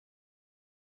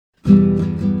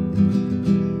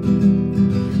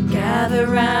Gather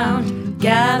round,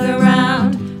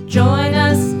 join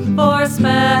us for a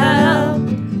spell.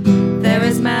 There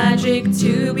is magic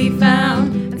to be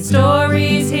found, and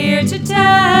stories here to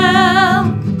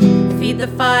tell. Feed the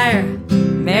fire,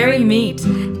 merry meet,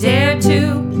 dare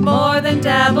to more than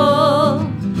dabble.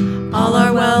 All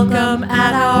are welcome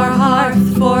at our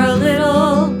hearth for a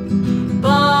little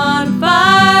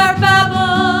bonfire babble.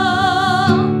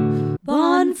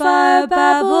 Bonfire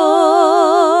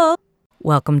babble.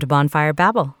 Welcome to Bonfire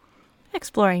Babble.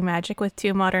 Exploring magic with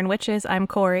two modern witches. I'm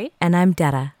Corey. And I'm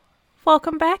Detta.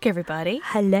 Welcome back, everybody.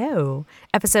 Hello.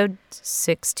 Episode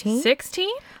 16? 16?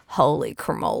 Holy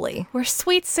cramoly. We're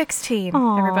sweet 16,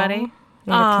 Aww. everybody.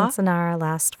 We had a quinceanera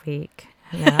last week.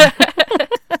 Yeah.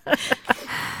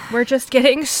 We're just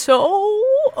getting so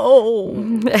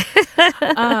old.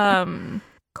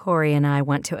 Corey and I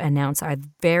want to announce our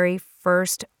very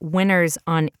first winners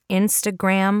on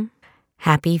Instagram.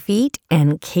 Happy Feet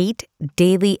and Kate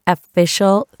Daly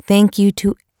Official. Thank you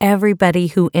to everybody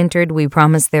who entered. We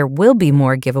promise there will be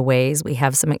more giveaways. We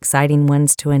have some exciting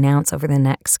ones to announce over the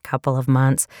next couple of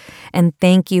months. And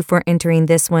thank you for entering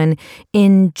this one.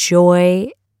 Enjoy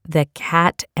the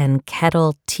Cat and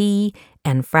Kettle Tea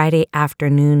and Friday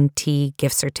afternoon tea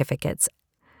gift certificates.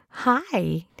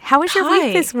 Hi. How was your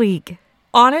week this week?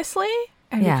 Honestly,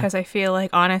 and Yeah. because I feel like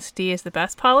honesty is the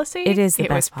best policy. It is the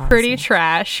best It was policy. pretty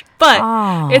trash, but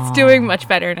it's doing much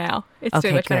better now. It's Okay,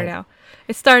 doing much better good. now.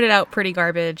 It started out pretty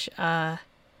garbage, and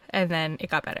then it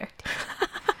got better.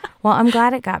 Well, I'm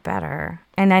glad it got better.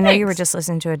 And I know you were Thanks. just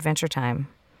listening to Adventure Time.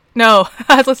 No,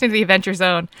 I was listening to the Adventure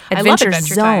Zone. I love Adventure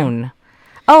Adventure Time. Zone.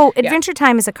 Oh, Adventure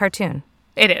Time is a cartoon.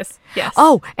 It is, yes.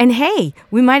 Oh, and hey,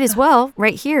 we might as well,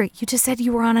 right here, you just said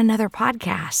you were on another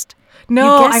podcast.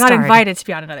 No, You I guest got starred. invited to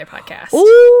be on another podcast.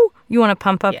 Ooh, you want to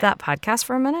pump up Yeah. that podcast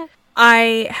for a minute?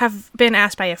 I have been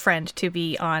asked by a friend to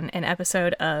be on an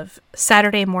episode of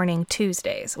Saturday Morning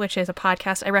Tuesdays, which is a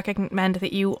podcast I recommend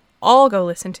that you all go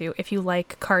listen to if you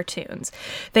like cartoons.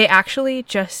 They actually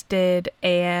just did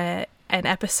an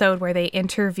episode where they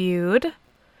interviewed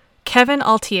Kevin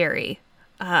Altieri,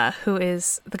 who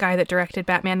is the guy that directed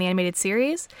Batman the Animated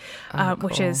Series,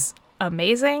 which cool. is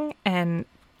amazing. And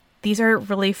these are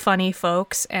really funny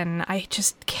folks, and I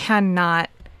just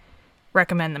cannot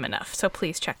recommend them enough. So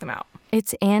please check them out.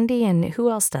 It's Andy, and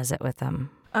who else does it with them?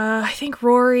 I think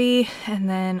Rory and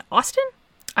then Austin.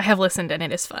 I have listened, and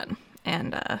it is fun.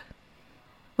 And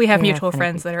we have Yeah, mutual funny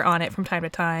friends that are on it from time to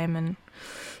time. And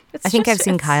I think I've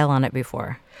seen Kyle on it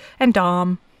before. and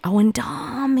Dom. Oh, and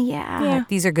Dom, yeah. Yeah.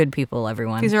 These are good people,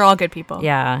 everyone. These are all good people.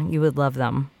 Yeah, you would love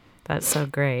them. That's so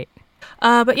great.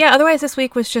 But yeah, otherwise this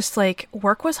week was just like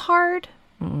work was hard.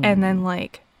 And then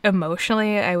like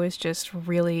emotionally, I was just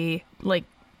really like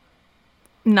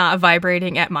not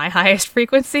vibrating at my highest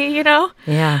frequency, you know?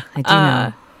 Yeah, I do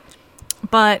know.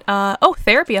 But,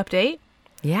 therapy update.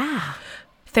 Yeah,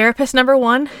 Therapist number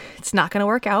 1, it's not going to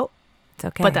work out. it's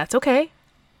okay. But that's okay,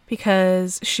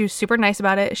 because she was super nice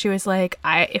about it. She was like,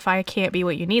 if I can't be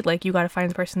what you need, like, you got to find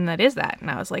the person that is that. And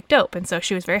I was like, dope. And so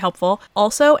she was very helpful.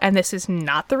 Also, and this is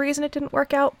not the reason it didn't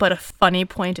work out, but a funny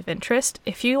point of interest.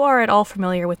 If you are at all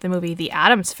familiar with the movie The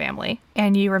Addams Family,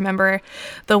 and you remember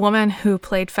the woman who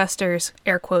played Fester's,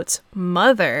 air quotes,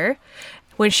 mother,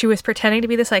 when she was pretending to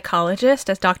be the psychologist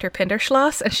as Dr.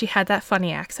 Pinderschloss, and she had that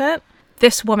funny accent,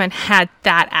 this woman had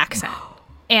that accent.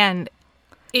 And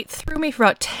it threw me for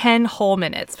about 10 whole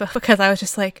minutes because I was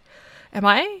just like, am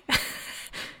I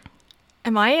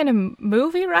in a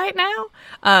movie right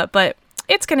now? But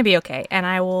it's going to be okay. And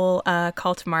I will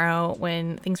call tomorrow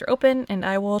when things are open, and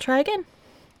I will try again.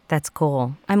 That's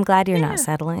cool. I'm glad you're not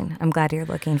settling. I'm glad you're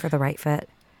looking for the right fit.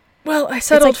 Well, I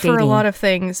settled for a dating. lot of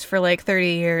things for like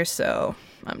 30 years, so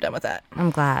I'm done with that. I'm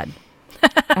glad.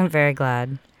 I'm very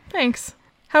glad. Thanks.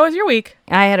 How was your week?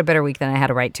 I had a better week than I had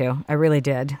a right to. I really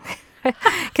did.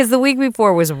 Because the week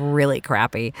before was really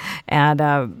crappy. And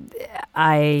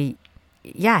I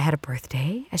had a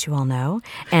birthday, as you all know.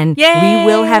 And Yay! we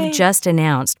will have just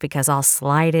announced, because I'll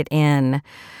slide it in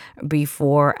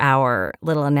before our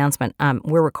little announcement.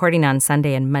 We're recording on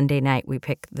Sunday, and Monday night we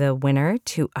pick the winner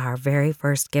to our very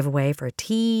first giveaway for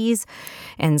teas.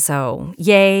 And so,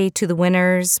 yay to the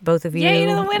winners, both of you. Yay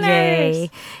to the winners! Yay.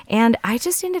 And I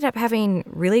just ended up having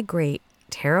really great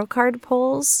tarot card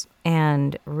pulls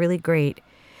and really great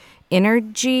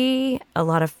energy. A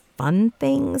lot of fun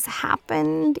things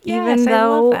happened, Yes, even I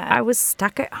love though that. I was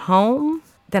stuck at home.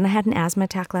 Then I had an asthma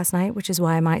attack last night, which is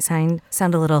why I might sound a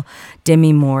little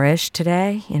Demi Moore-ish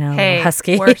today, a little Hey,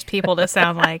 husky. worst people to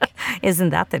sound like.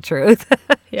 Isn't that the truth?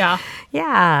 Yeah.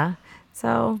 Yeah.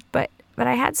 So, but But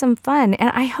I had some fun,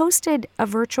 and I hosted a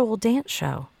virtual dance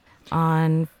show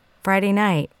on Friday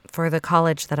night for the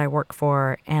college that I work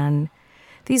for, and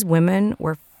these women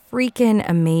were freaking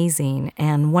amazing,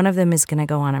 and one of them is going to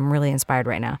go on. I'm really inspired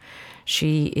right now.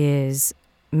 She is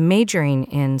majoring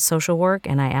in social work,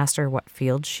 and I asked her what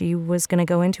field she was going to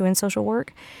go into in social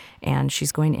work, and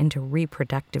she's going into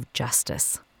reproductive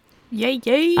justice. Yay,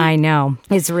 yay. I know.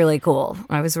 It's really cool.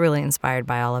 I was really inspired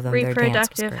by all of them. Their dance was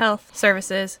Reproductive great. health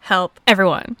services help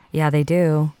everyone. Yeah, they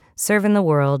do. Serving the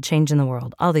world, changing the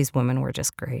world. All these women were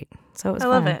just great. So it was I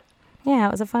fun. love it. Yeah,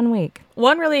 it was a fun week.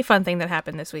 One really fun thing that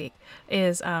happened this week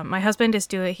is my husband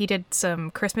he did some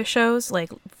Christmas shows,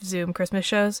 like Zoom Christmas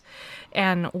shows,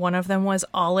 and one of them was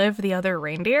Olive the Other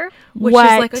Reindeer, which What?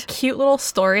 is like a cute little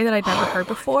story that I'd never heard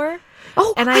before.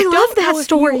 Oh, And I don't love that know if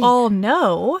story. you all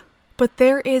know, but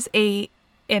there is an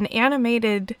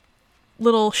animated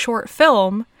little short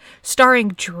film starring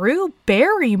Drew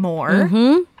Barrymore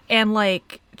and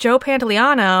like Joe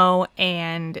Pantoliano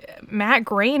and Matt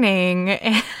Groening,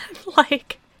 and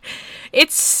like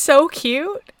it's so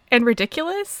cute and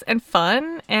ridiculous and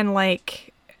fun, and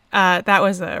like that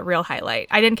was a real highlight.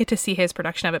 I didn't get to see his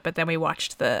production of it, but then we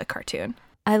watched the cartoon.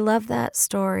 I love that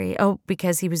story. Oh,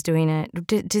 because he was doing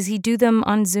it. Does he do them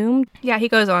on Zoom? Yeah, he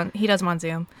does them on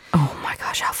Zoom. Oh my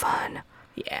gosh, how fun.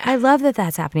 Yeah. I love that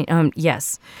that's happening.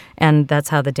 Yes. And that's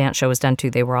how the dance show was done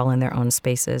too. They were all in their own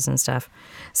spaces and stuff.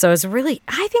 So I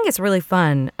think it's really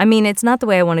fun. I mean, it's not the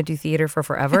way I want to do theater for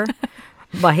forever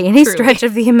by any Truly. stretch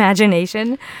of the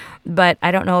imagination. But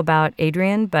I don't know about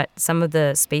Adrian, but some of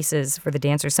the spaces for the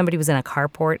dancers, somebody was in a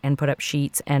carport and put up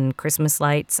sheets and Christmas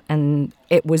lights, and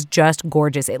it was just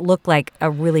gorgeous. It looked like a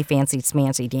really fancy,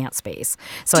 smancy dance space.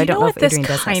 So I don't know if what Adrian this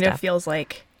does that kind of stuff. feels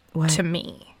like What? to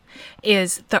me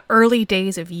is the early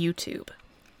days of YouTube.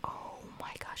 Oh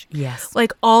my gosh. Yes.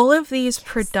 Like all of these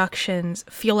productions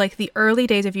feel like the early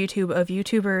days of YouTube, of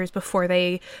YouTubers before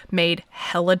they made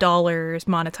hella dollars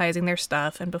monetizing their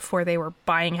stuff and before they were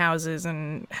buying houses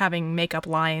and having makeup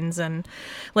lines, and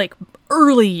like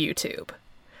early YouTube.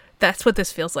 That's what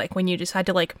this feels like when you just had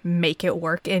to like make it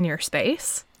work in your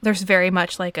space. There's very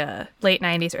much like a late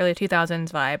 90s, early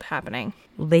 2000s vibe happening.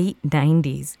 Late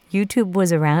 90s. YouTube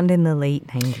was around in the late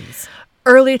 90s.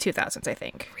 Early 2000s, I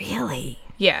think. Really?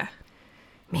 Yeah.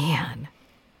 Man,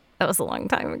 that was a long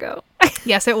time ago.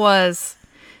 Yes, it was.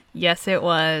 Yes, it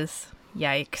was.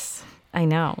 Yikes. I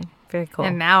know. Very cool.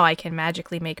 And now I can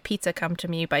magically make pizza come to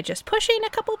me by just pushing a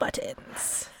couple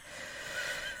buttons.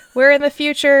 We're in the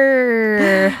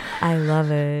future. I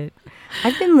love it.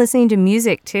 I've been listening to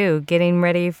music too, getting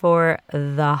ready for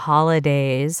the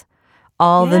holidays.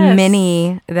 All the Yes.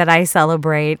 many that I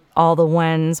celebrate, all the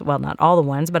ones, well, not all the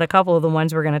ones, but a couple of the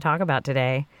ones we're going to talk about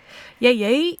today. Yay,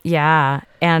 yay. Yeah.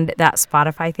 And that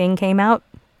Spotify thing came out,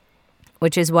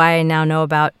 which is why I now know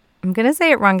about, I'm going to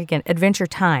say it wrong again, Adventure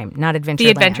Time, not Adventure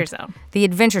The Adventure Zone. The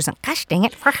Adventure Zone. Gosh dang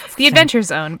it. The Adventure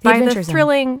Zone The by Adventure the Zone.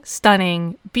 thrilling,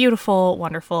 stunning, beautiful,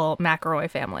 wonderful McElroy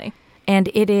family. And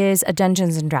it is a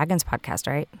Dungeons and Dragons podcast,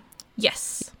 right?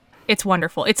 Yes. It's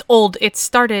wonderful. It's old. It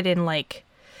started in like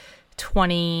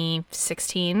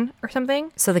 2016 or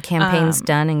something. So the campaign's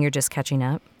done and you're just catching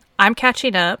up? I'm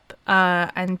catching up,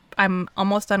 and I'm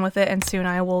almost done with it, and soon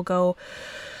I will go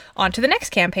on to the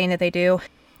next campaign that they do.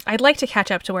 I'd like to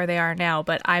catch up to where they are now,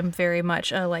 but I'm very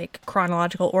much a like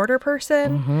chronological order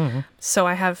person, so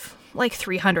I have like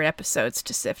 300 episodes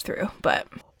to sift through, but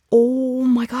Oh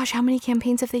my gosh, how many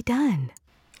campaigns have they done?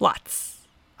 lots.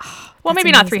 Well, that's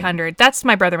maybe not amazing. 300. That's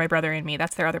my brother and me.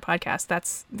 That's their other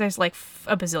podcast. There's like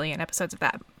a bazillion episodes of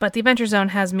that. But the Adventure Zone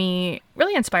has me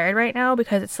really inspired right now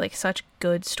because it's like such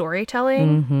good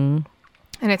storytelling. Mm-hmm.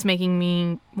 And it's making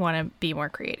me want to be more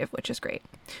creative, which is great.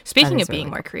 Speaking is of being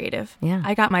really more creative, Yeah.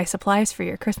 I got my supplies for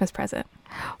your Christmas present.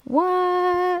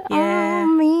 What? Yeah. Oh,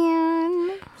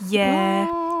 man. Yeah.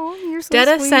 Oh, you're so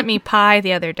Detta sweet. sent me pie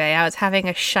the other day. I was having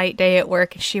a shite day at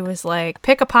work, and she was like,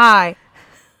 pick a pie.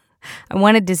 I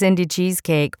wanted to send you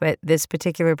cheesecake, but this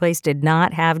particular place did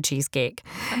not have cheesecake.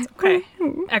 Okay.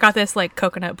 I got this like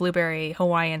coconut blueberry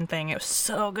Hawaiian thing. It was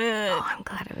so good. Oh, I'm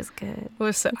glad it was good. It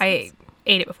was so, I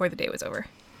ate it before the day was over.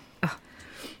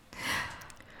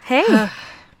 Hey, do you want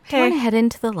Hey. to head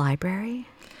into the library?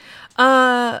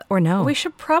 Or no? We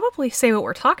should probably say what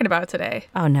we're talking about today.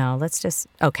 Oh, no. Let's just...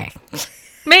 Okay.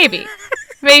 Maybe.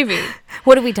 Maybe.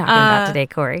 What are we talking about today,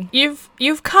 Corey?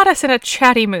 You've caught us in a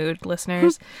chatty mood,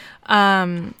 listeners.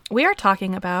 We are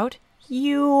talking about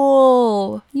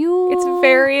Yule. It's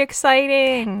very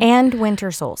exciting. And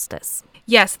winter solstice.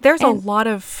 Yes, there's And- a lot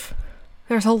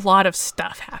of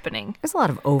stuff happening. There's a lot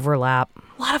of overlap.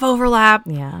 A lot of overlap,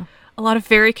 Yeah. a lot of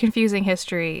very confusing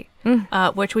history.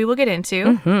 which we will get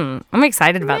into. I'm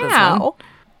excited about this one. Now,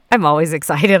 I'm always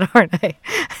excited, aren't I?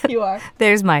 you are.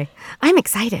 I'm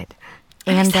excited.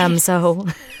 And so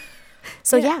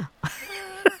yeah.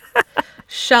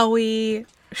 Shall we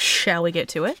get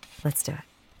to it? Let's do it.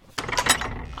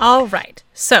 All right.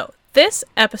 So this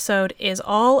episode is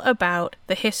all about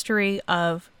the history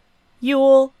of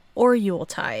Yule or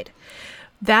Yuletide.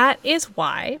 That is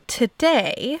why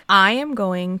today I am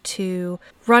going to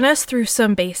run us through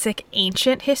some basic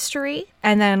ancient history,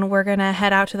 and then we're going to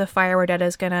head out to the fire where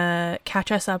Dada's going to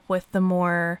catch us up with the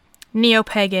more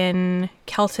neo-pagan,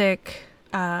 Celtic,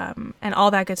 and all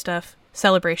that good stuff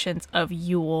celebrations of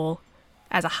Yule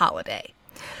as a holiday.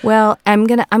 Well, I'm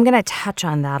gonna touch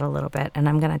on that a little bit, and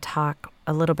I'm gonna talk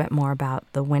a little bit more about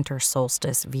the winter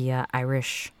solstice via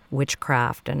Irish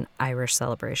witchcraft and Irish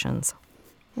celebrations.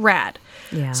 Rad.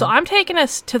 Yeah. So I'm taking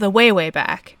us to the way, way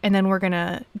back, and then we're going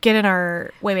to get in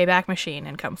our way, way back machine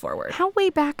and come forward. How way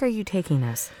back are you taking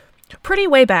us? Pretty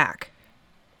way back.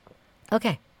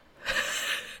 Okay.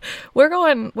 We're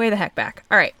going way the heck back.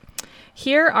 All right.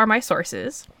 Here are my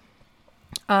sources.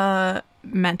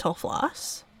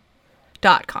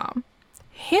 mentalfloss.com,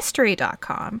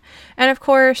 history.com, and of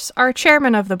course, our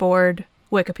chairman of the board,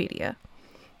 Wikipedia.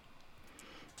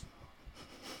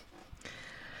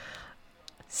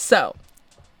 So,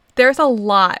 there's a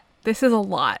lot. This is a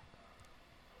lot.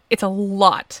 It's a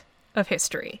lot of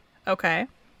history, okay?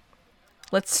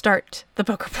 Let's start the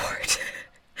book report.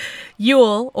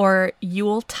 Yule, or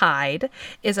Yuletide,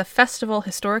 is a festival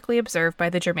historically observed by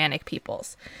the Germanic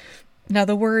peoples. Now,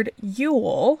 the word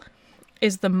Yule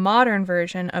is the modern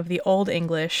version of the Old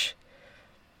English.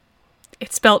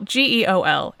 It's spelled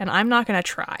Geol, and I'm not going to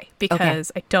try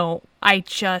because it's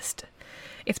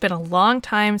been a long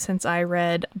time since I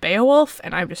read Beowulf,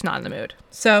 and I'm just not in the mood.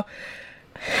 So,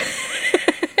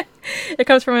 it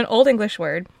comes from an Old English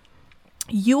word.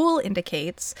 Yule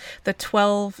indicates the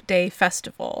 12-day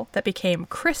festival that became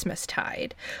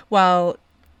Christmastide, while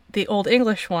the Old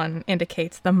English one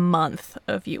indicates the month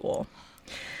of Yule,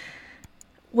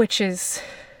 which is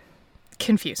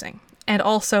confusing. And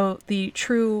also, the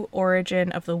true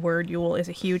origin of the word Yule is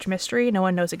a huge mystery. No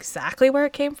one knows exactly where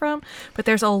it came from, but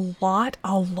there's a lot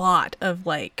of,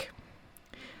 like,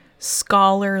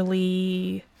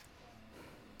 scholarly,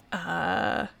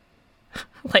 like,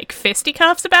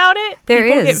 fisticuffs about it.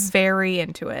 People get very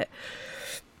into it.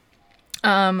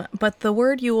 But the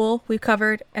word Yule we've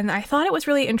covered, and I thought it was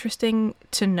really interesting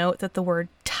to note that the word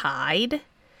tide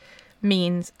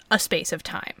means a space of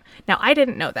time. Now, I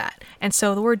didn't know that. And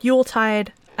so the word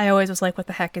Yuletide, I always was like, what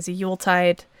the heck is a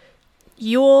Yuletide?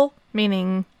 Yule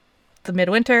meaning the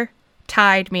midwinter,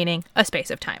 tide meaning a space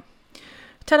of time.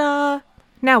 Ta-da!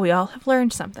 Now we all have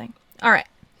learned something. All right.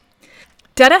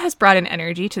 Detta has brought an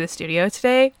energy to the studio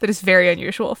today that is very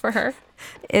unusual for her.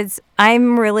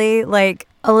 I'm really, like,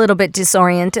 a little bit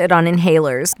disoriented on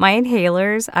inhalers. My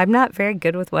inhalers, I'm not very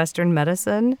good with Western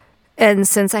medicine. And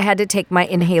since I had to take my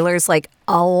inhalers, like,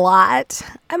 a lot,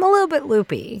 I'm a little bit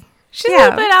loopy. She's a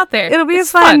little bit out there. It'll be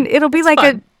fun. It'll be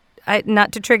like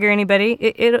not to trigger anybody.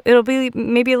 It'll be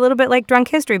maybe a little bit like drunk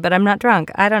history, but I'm not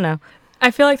drunk. I don't know. I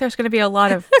feel like there's going to be a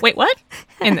lot of, wait, what?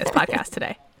 In this podcast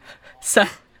today. So,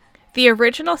 the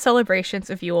original celebrations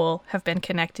of Yule have been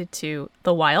connected to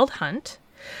the Wild Hunt,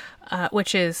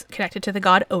 which is connected to the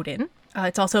god Odin.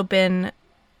 It's also been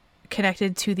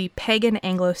connected to the pagan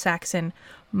Anglo-Saxon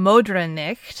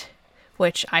Modranicht,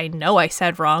 which I know I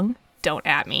said wrong. Don't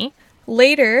at me.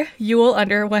 Later, Yule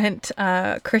underwent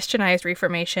Christianized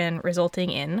Reformation, resulting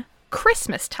in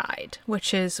Christmastide,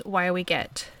 which is why we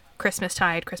get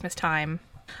Christmastide, Christmas time.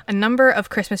 A number of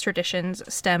Christmas traditions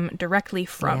stem directly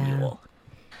from Yule.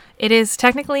 It is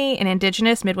technically an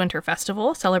indigenous midwinter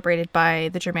festival celebrated by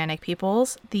the Germanic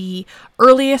peoples. The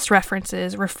earliest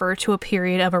references refer to a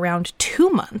period of around 2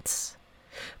 months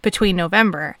between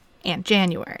November and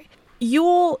January.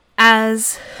 Yule,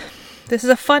 this is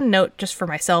a fun note just for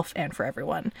myself and for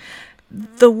everyone.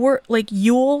 The word, like,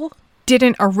 Yule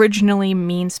didn't originally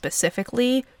mean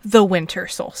specifically the winter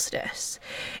solstice.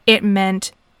 It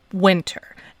meant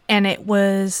winter. And it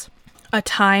was a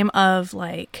time of,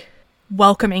 like,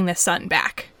 welcoming the sun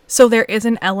back. So there is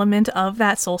an element of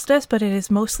that solstice, but it is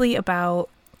mostly about,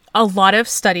 a lot of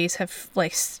studies have,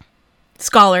 like,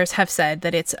 scholars have said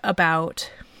that it's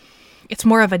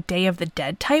more of a Day of the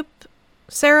Dead type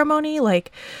ceremony,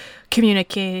 like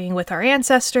communicating with our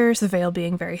ancestors, the veil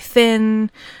being very thin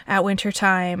at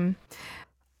wintertime.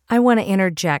 I want to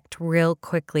interject real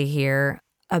quickly here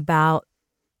about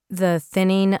the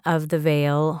thinning of the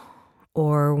veil,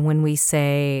 or when we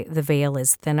say the veil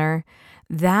is thinner.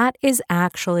 That is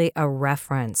actually a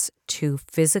reference to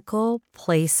physical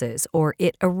places, or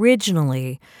it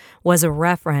originally was a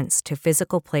reference to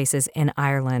physical places in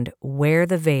Ireland where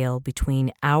the veil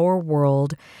between our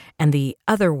world and the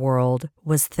other world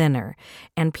was thinner.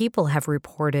 And people have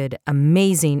reported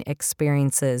amazing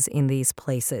experiences in these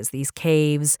places, these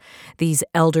caves, these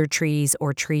elder trees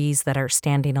or trees that are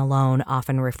standing alone,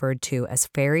 often referred to as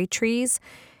fairy trees.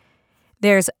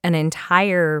 There's an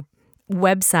entire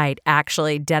website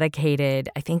actually dedicated,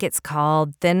 I think it's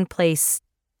called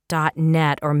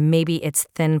thinplace.net, or maybe it's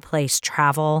Thin Place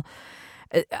Travel.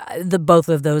 Both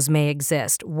of those may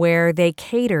exist, where they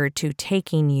cater to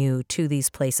taking you to these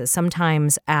places,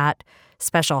 sometimes at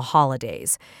special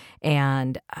holidays.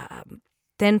 And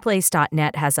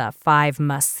thinplace.net has a 5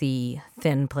 must-see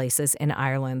thin places in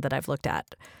Ireland that I've looked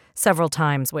at several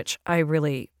times, which I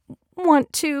really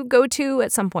want to go to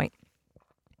at some point.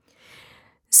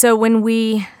 So when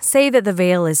we say that the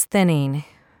veil is thinning,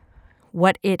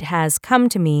 what it has come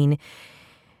to mean,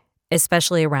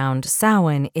 especially around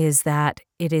Samhain, is that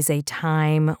it is a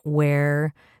time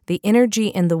where the energy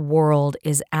in the world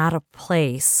is at a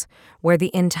place where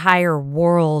the entire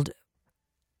world,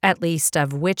 at least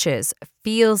of witches,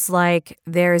 feels like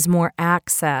there is more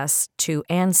access to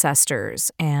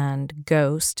ancestors and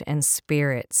ghosts and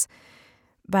spirits.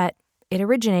 But it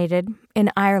originated in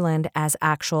Ireland as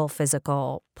actual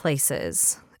physical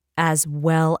places, as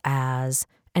well as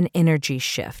an energy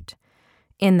shift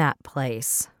in that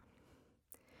place,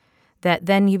 that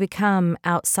then you become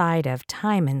outside of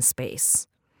time and space.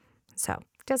 So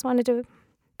just wanted to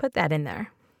put that in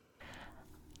there.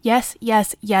 Yes,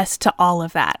 yes, yes to all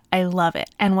of that. I love it.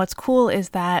 And what's cool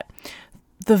is that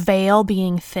the veil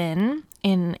being thin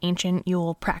in ancient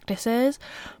Yule practices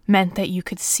meant that you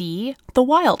could see the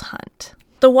Wild Hunt.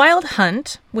 The Wild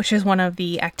Hunt, which is one of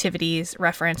the activities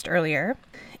referenced earlier,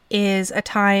 is a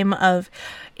time of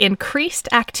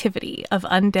increased activity of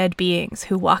undead beings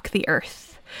who walk the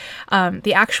earth.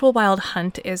 The actual Wild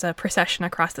Hunt is a procession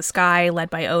across the sky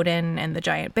led by Odin and the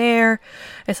giant bear.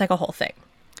 It's like a whole thing.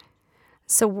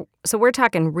 So we're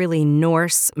talking really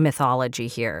Norse mythology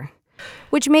here,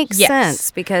 which makes sense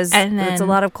because it's a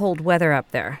lot of cold weather up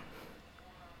there.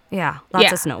 Yeah,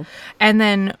 lots of snow. And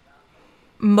then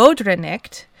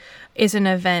Modrinicht is an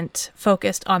event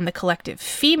focused on the collective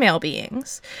female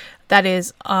beings that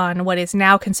is on what is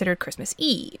now considered Christmas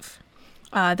Eve.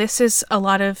 This is a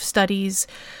lot of studies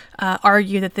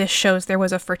argue that this shows there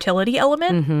was a fertility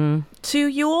element to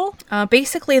Yule.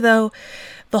 Basically, though,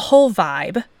 the whole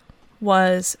vibe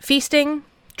was feasting,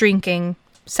 drinking,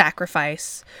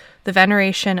 sacrifice, the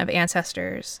veneration of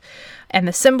ancestors, and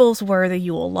the symbols were the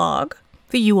Yule log,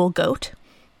 the Yule goat,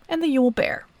 and the Yule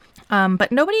bear.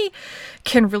 But nobody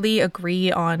can really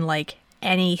agree on like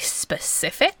any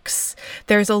specifics.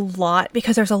 There's a lot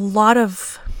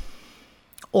of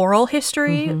oral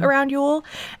history around Yule,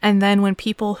 and then when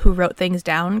people who wrote things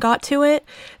down got to it,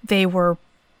 they were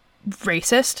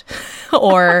racist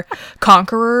or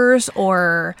conquerors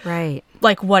or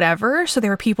like whatever. So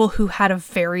there were people who had a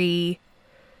very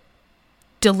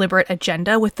deliberate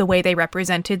agenda with the way they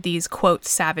represented these, quote,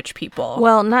 savage people.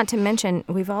 Well, not to mention,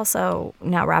 we've also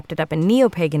now wrapped it up in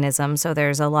neo-paganism, so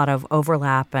there's a lot of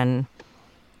overlap and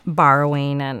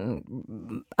borrowing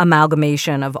and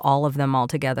amalgamation of all of them all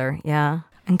together. Yeah.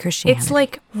 And Christianity. It's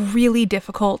like really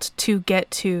difficult to get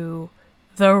to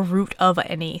the root of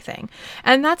anything.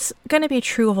 And that's going to be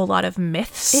true of a lot of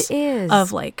myths. It is.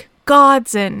 Of like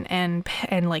gods and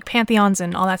like pantheons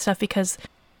and all that stuff, because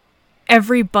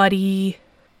everybody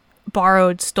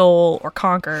borrowed, stole, or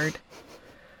conquered,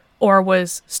 or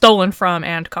was stolen from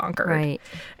and conquered. Right.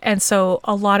 And so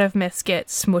a lot of myths get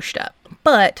smooshed up.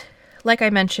 But like I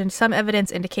mentioned, some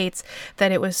evidence indicates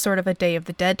that it was sort of a Day of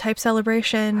the Dead type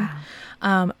celebration.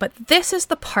 Wow. But this is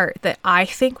the part that I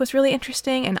think was really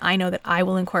interesting, and I know that I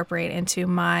will incorporate into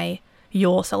my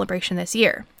Yule celebration this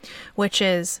year, which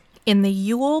is in the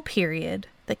Yule period,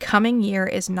 the coming year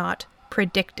is not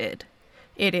predicted.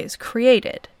 It is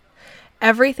created.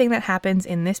 Everything that happens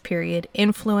in this period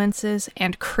influences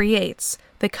and creates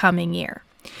the coming year.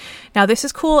 Now, this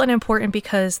is cool and important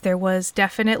because there was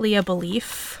definitely a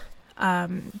belief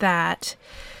that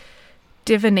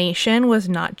divination was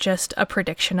not just a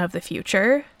prediction of the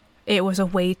future. It was a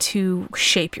way to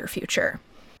shape your future.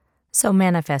 So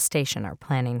manifestation or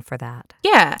planning for that.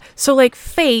 Yeah. So like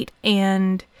fate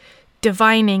and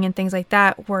divining and things like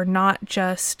that were not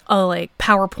just a like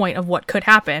PowerPoint of what could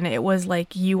happen. It was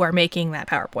like you are making that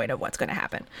PowerPoint of what's going to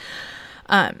happen.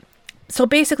 So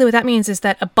basically what that means is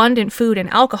that abundant food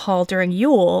and alcohol during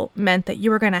Yule meant that you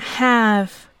were going to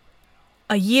have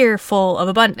a year full of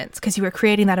abundance because you were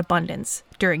creating that abundance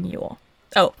during Yule.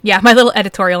 Oh, yeah, my little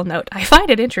editorial note. I find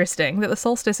it interesting that the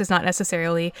solstice is not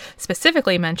necessarily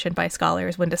specifically mentioned by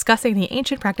scholars when discussing the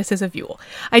ancient practices of Yule.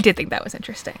 I did think that was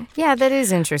interesting. Yeah, that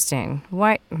is interesting.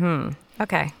 Why?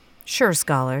 Okay. Sure,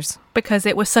 scholars. Because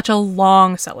it was such a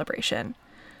long celebration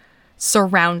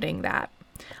surrounding that.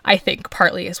 I think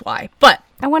partly is why. But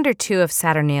I wonder, too, if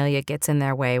Saturnalia gets in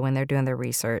their way when they're doing their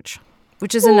research,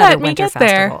 which is another winter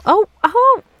festival. There.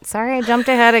 Oh, sorry, I jumped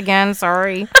ahead again.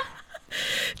 Sorry.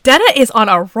 Detta is on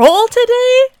a roll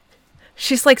today.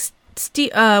 She's like,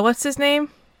 what's his name?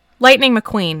 Lightning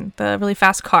McQueen, the really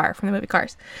fast car from the movie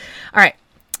Cars. All right.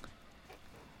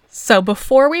 So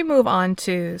before we move on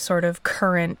to sort of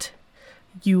current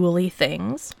Yule-y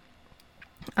things,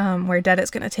 where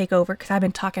Detta's going to take over, because I've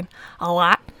been talking a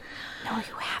lot. No,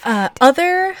 you haven't.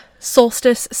 Other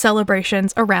solstice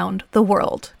celebrations around the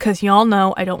world, because y'all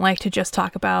know I don't like to just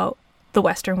talk about the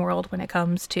Western world when it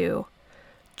comes to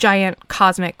giant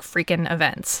cosmic freaking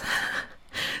events.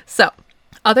 So,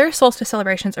 other solstice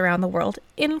celebrations around the world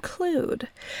include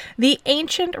the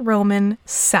ancient Roman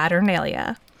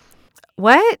Saturnalia.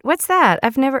 What? What's that?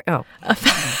 I've never... Oh. A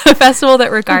festival that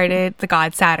regarded the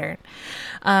god Saturn.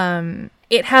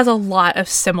 It has a lot of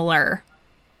similar,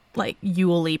 like,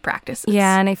 Yule-y practices.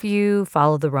 Yeah, and if you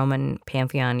follow the Roman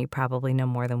pantheon, you probably know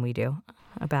more than we do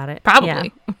about it.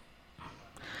 Probably.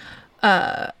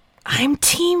 Yeah. I'm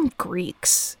team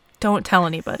Greeks. Don't tell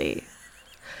anybody.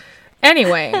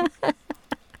 Anyway.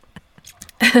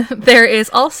 There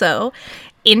is also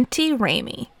Inti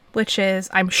Raymi, which is,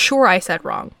 I'm sure I said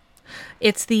wrong.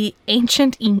 It's the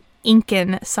ancient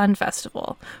Incan sun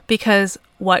festival. Because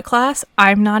what class?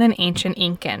 I'm not an ancient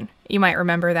Incan. You might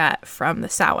remember that from the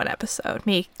Samhain episode,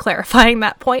 me clarifying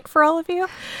that point for all of you.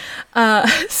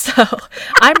 So,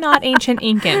 I'm not ancient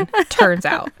Incan, turns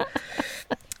out.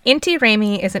 Inti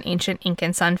Raymi is an ancient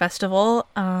Incan sun festival.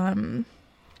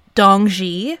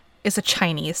 Dongji is a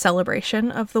Chinese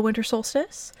celebration of the winter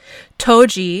solstice.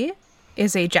 Toji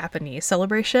is a Japanese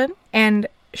celebration. And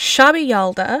Shabi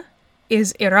Yalda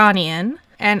is Iranian.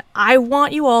 And I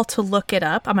want you all to look it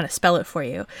up. I'm going to spell it for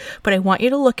you. But I want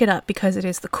you to look it up because it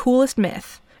is the coolest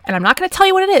myth. And I'm not going to tell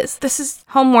you what it is. This is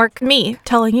Homework. Me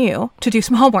telling you to do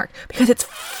some homework. Because it's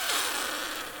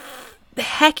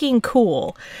hecking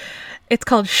cool. It's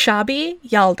called Shabi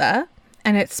Yalda,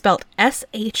 and it's spelled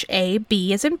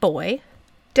S-H-A-B as in boy,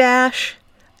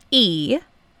 -E-Y-A-L-D-A.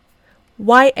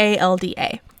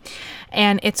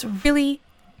 And it's really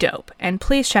dope, and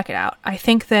please check it out. I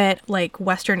think that, like,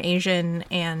 Western Asian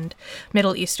and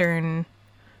Middle Eastern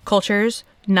cultures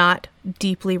not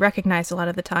deeply recognized a lot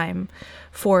of the time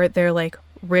for their, like,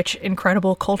 rich,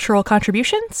 incredible cultural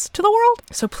contributions to the world.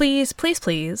 So please, please,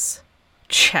 please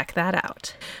check that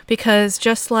out, because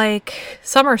just like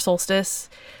summer solstice,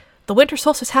 the winter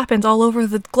solstice happens all over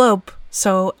the globe.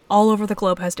 So all over the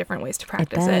globe has different ways to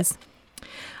practice it.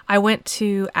 I went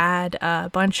to add a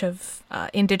bunch of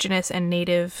indigenous and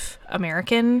Native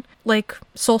American like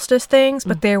solstice things,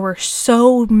 but there were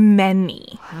so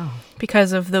many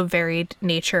because of the varied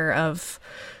nature of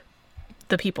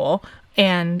the people.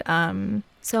 And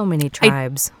so many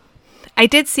tribes. I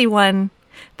did see one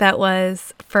that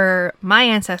was for my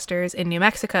ancestors in New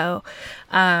Mexico.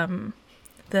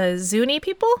 The Zuni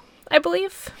people, I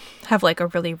believe, have like a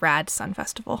really rad sun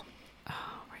festival.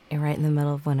 Oh, right in the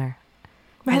middle of winter.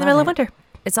 Right in the middle of winter.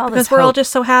 It's all because we're all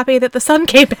just so happy that the sun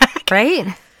came back.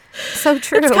 Right? So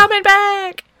true. It's coming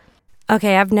back.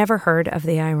 Okay, I've never heard of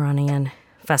the Iranian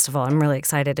festival. I'm really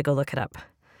excited to go look it up.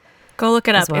 Go look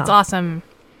it up. Well. It's awesome.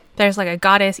 There's like a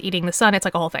goddess eating the sun. It's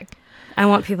like a whole thing. I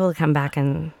want people to come back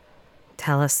and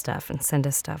tell us stuff and send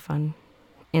us stuff on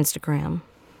Instagram.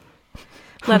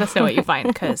 Let us know what you find,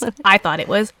 because I thought it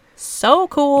was so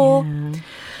cool. Yeah.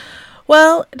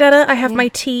 Well, Detta, I have my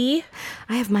tea.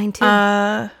 I have mine too.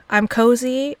 I'm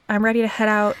cozy. I'm ready to head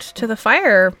out to the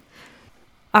fire.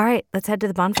 All right, let's head to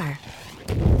the bonfire.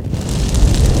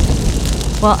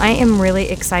 Well, I am really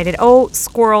excited. Oh,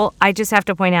 squirrel, I just have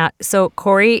to point out. So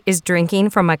Corey is drinking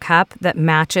from a cup that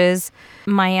matches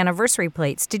my anniversary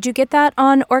plates. Did you get that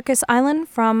on Orcas Island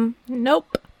from...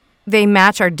 Nope. They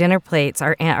match our dinner plates,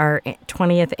 our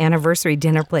 20th anniversary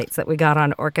dinner plates that we got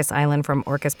on Orcas Island from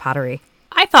Orcas Pottery.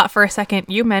 I thought for a second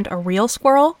you meant a real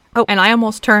squirrel. Oh. And I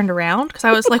almost turned around because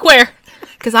I was like, where?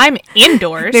 Because I'm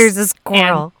indoors. There's a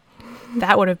squirrel.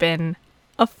 That would have been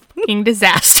a fucking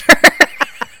disaster.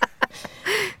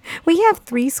 We have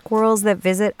 3 squirrels that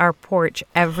visit our porch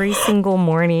every single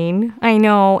morning. I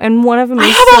know. And one of them is I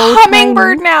have a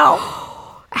hummingbird now.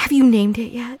 Have you named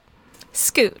it yet?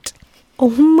 Scoot. Oh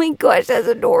my gosh, that's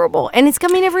adorable. And it's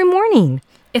coming every morning.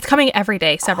 It's coming every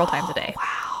day, several times a day.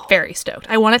 Wow. very stoked.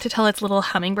 I want it to tell its little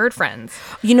hummingbird friends.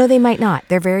 You know, they might not.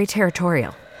 They're very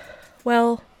territorial.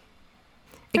 Well,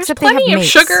 there's Except they have plenty of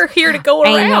mates. sugar here to go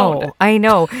around. I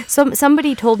know.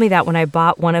 Somebody told me that when I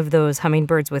bought one of those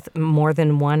hummingbirds with more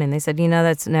than one, and they said,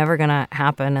 that's never going to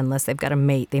happen unless they've got a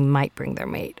mate. They might bring their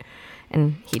mate.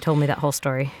 And he told me that whole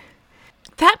story.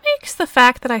 That makes the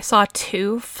fact that I saw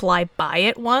 2 fly by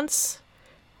it once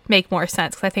make more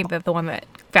sense, because I think that the one that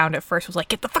found it first was like,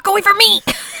 get the fuck away from me!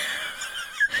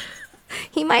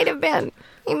 He might have been.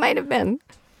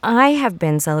 I have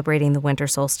been celebrating the winter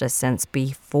solstice since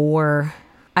before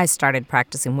I started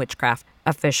practicing witchcraft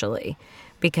officially,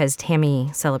 because Tammy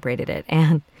celebrated it.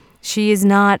 And she is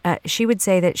not, she would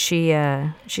say that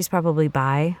she's probably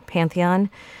bi pantheon.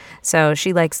 So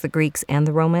she likes the Greeks and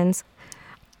the Romans.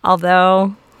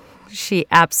 Although she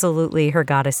absolutely, her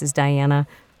goddess is Diana.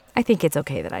 I think it's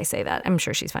okay that I say that. I'm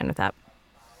sure she's fine with that.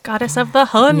 Goddess of the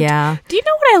hunt. Yeah. Do you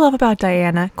know what I love about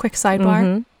Diana? Quick sidebar.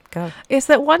 Mm-hmm. Go. Is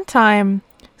that one time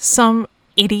some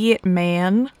idiot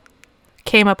man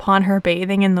came upon her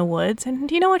bathing in the woods, and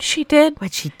do you know what she did?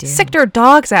 What'd she do? Sicked her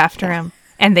dogs after him,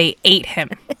 and they ate him.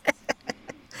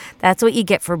 That's what you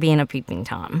get for being a peeping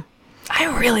Tom. I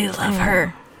really love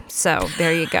her. So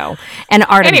there you go. And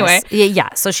Artemis. Anyway.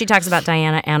 Yeah. So she talks about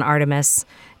Diana and Artemis,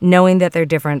 knowing that they're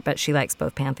different, but she likes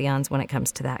both pantheons when it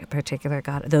comes to that particular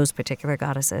those particular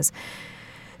goddesses.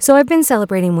 So I've been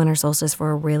celebrating winter solstice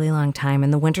for a really long time,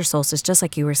 and the winter solstice, just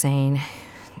like you were saying,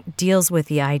 deals with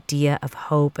the idea of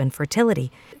hope and fertility.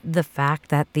 The fact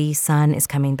that the sun is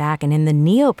coming back, and in the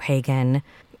neo-pagan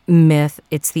myth,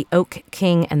 it's the Oak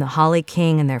King and the Holly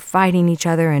King, and they're fighting each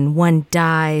other, and one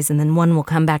dies, and then one will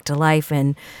come back to life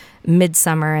in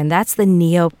midsummer, and that's the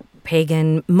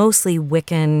neo-pagan, mostly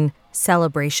Wiccan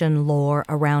celebration lore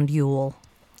around Yule,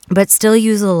 but still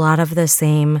use a lot of the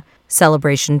same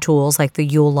celebration tools like the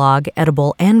Yule log,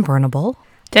 edible and burnable.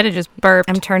 Did just burped?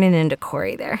 I'm turning into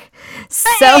Corey there.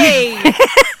 So,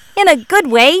 in a good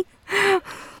way.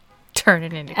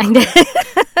 Turning into Corey.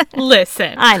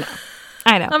 Listen. I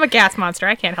know. I'm a gas monster.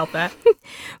 I can't help that.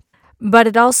 But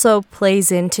it also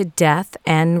plays into death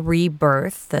and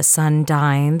rebirth, the sun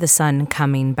dying, the sun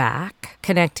coming back,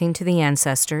 connecting to the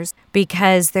ancestors,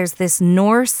 because there's this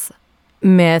Norse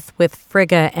myth with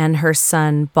Frigga and her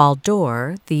son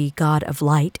Baldur, the god of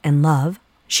light and love.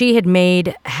 She had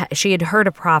heard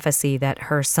a prophecy that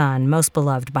her son, most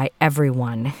beloved by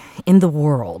everyone in the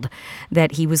world,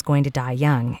 that he was going to die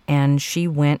young. And she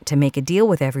went to make a deal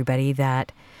with everybody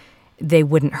that they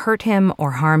wouldn't hurt him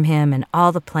or harm him, and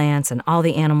all the plants and all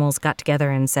the animals got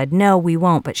together and said, no, we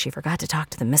won't, but she forgot to talk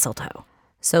to the mistletoe.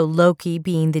 So Loki,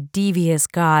 being the devious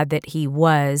god that he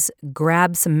was,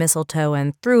 grabbed some mistletoe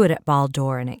and threw it at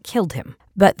Baldur, and it killed him.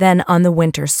 But then on the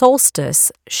winter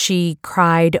solstice, she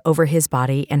cried over his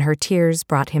body, and her tears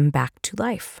brought him back to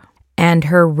life. And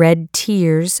her red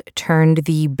tears turned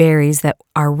the berries that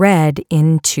are red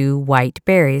into white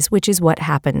berries, which is what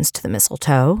happens to the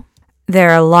mistletoe.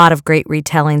 There are a lot of great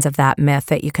retellings of that myth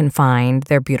that you can find.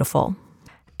 They're beautiful.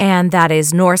 And that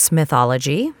is Norse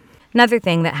mythology. Another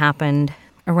thing that happened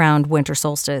around winter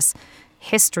solstice,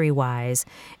 history-wise,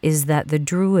 is that the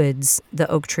Druids, the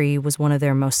oak tree was one of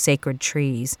their most sacred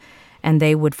trees, and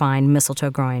they would find mistletoe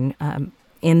growing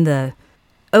in the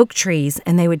oak trees,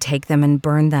 and they would take them and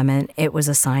burn them, and it was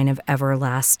a sign of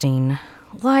everlasting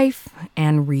life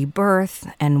and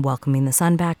rebirth and welcoming the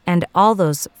sun back. And all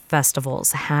those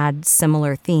festivals had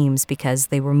similar themes because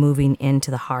they were moving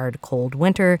into the hard, cold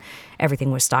winter.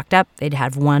 Everything was stocked up. They'd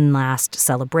have one last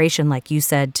celebration, like you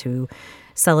said, to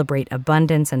celebrate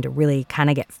abundance and to really kind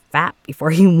of get fat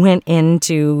before you went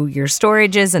into your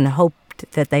storages, and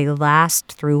hoped that they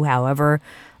last through however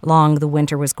long the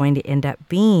winter was going to end up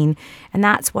being. And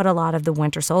that's what a lot of the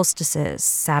winter solstices,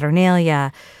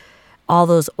 Saturnalia, all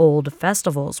those old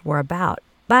festivals were about.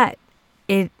 But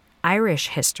Irish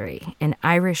history and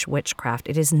Irish witchcraft,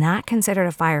 it is not considered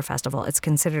a fire festival. It's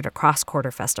considered a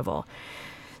cross-quarter festival.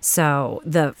 So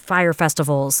the fire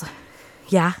festivals,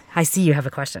 yeah, I see you have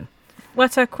a question.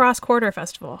 What's a cross-quarter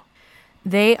festival?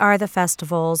 They are the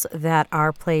festivals that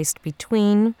are placed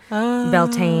between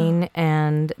Beltane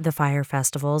and the fire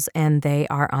festivals, and they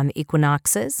are on the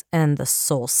equinoxes and the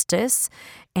solstice,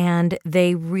 and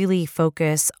they really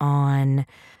focus on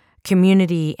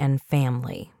community and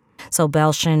family. So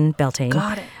Beltane,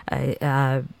 Got it.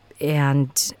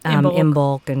 And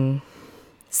Imbolc and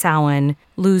Samhain,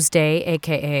 Luz Day,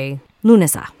 a.k.a.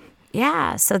 Lunasa.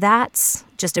 Yeah, so that's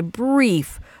just a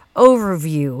brief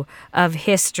overview of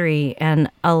history, and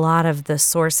a lot of the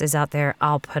sources out there,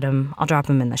 I'll drop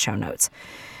them in the show notes.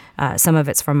 Some of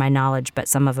it's from my knowledge, but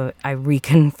some of it I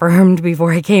reconfirmed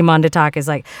before I came on to talk is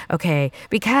like, okay,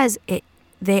 because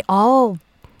they all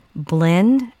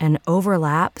blend and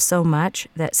overlap so much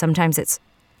that sometimes it's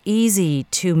easy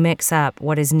to mix up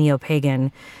what is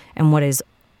neo-pagan and what is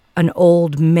an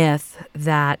old myth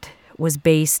that was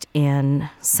based in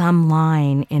some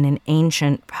line in an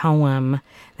ancient poem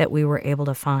that we were able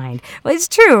to find. Well, it's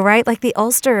true, right? Like the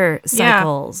Ulster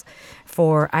cycles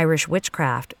for Irish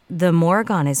witchcraft. The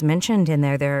Morrigan is mentioned in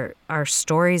there. There are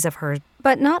stories of her,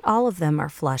 but not all of them are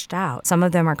fleshed out. Some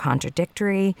of them are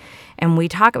contradictory, and we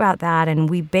talk about that, and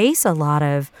we base a lot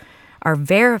of our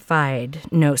verified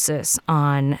gnosis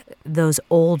on those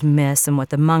old myths and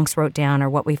what the monks wrote down, or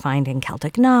what we find in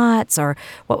Celtic knots, or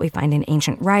what we find in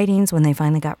ancient writings when they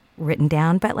finally got written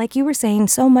down. But like you were saying,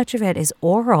 so much of it is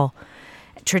oral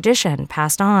tradition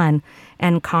passed on,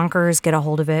 and conquerors get a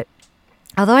hold of it.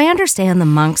 Although I understand the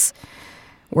monks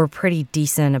were pretty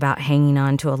decent about hanging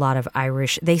on to a lot of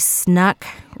Irish. They snuck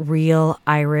real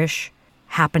Irish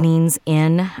happenings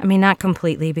in. I mean, not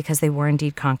completely, because they were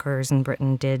indeed conquerors, and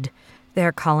Britain did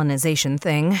their colonization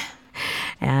thing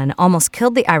and almost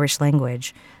killed the Irish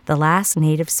language. The last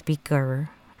native speaker,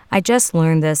 I just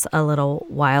learned this a little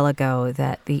while ago,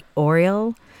 that the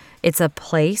Oriel, it's a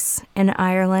place in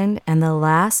Ireland, and the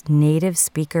last native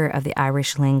speaker of the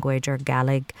Irish language, or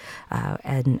Gaelic,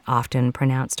 and often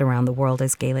pronounced around the world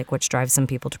as Gaelic, which drives some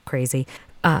people crazy,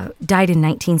 died in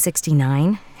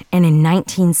 1969. And in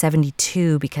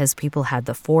 1972, because people had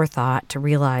the forethought to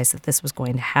realize that this was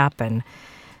going to happen,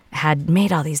 had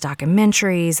made all these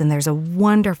documentaries. And there's a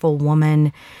wonderful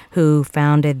woman who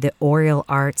founded the Oriel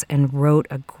Arts and wrote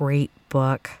a great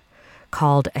book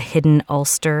called A Hidden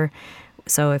Ulster.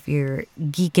 So if you're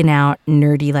geeking out,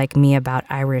 nerdy like me, about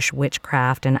Irish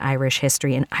witchcraft and Irish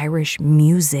history and Irish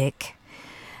music,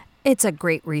 it's a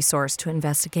great resource to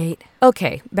investigate.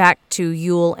 Okay, back to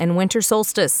Yule and winter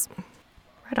solstice.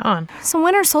 Right on. So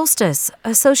winter solstice,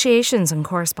 associations and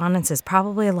correspondences,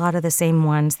 probably a lot of the same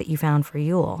ones that you found for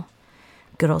Yule.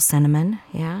 Good old cinnamon,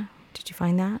 yeah? Did you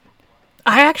find that?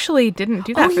 I actually didn't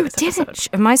do that for this didn't.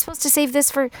 episode. Am I supposed to save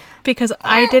this for... Because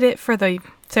I did it for the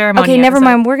ceremony Okay, never episode.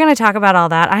 mind. We're going to talk about all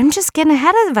that. I'm just getting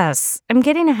ahead of us. I'm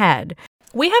getting ahead.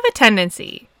 We have a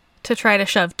tendency to try to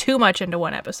shove too much into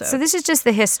one episode. So this is just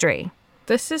the history.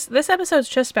 This episode's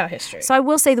just about history. So I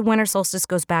will say the winter solstice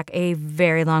goes back a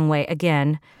very long way.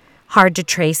 Again, hard to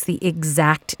trace the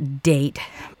exact date,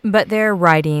 but there are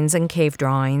writings and cave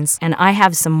drawings, and I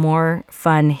have some more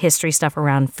fun history stuff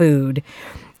around food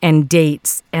and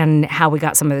dates and how we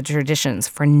got some of the traditions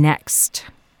for next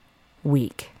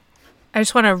week. I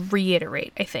just want to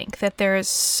reiterate, I think, that there's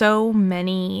so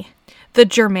many... The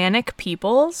Germanic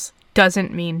peoples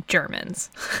doesn't mean Germans.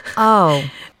 Oh.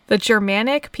 The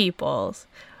Germanic peoples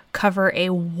cover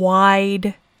a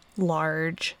wide,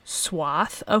 large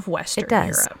swath of Western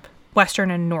Europe.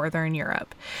 Western and Northern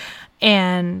Europe.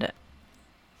 And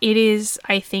it is,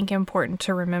 I think, important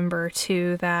to remember,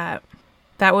 too, that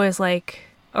that was like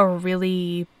a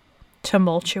really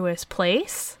tumultuous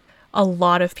place. A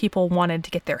lot of people wanted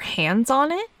to get their hands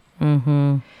on it.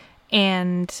 Mm-hmm.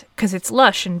 And because it's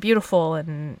lush and beautiful,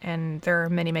 and there are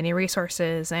many, many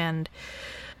resources, and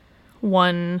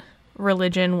one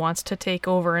religion wants to take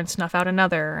over and snuff out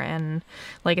another, and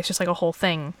like it's just like a whole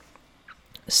thing.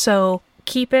 So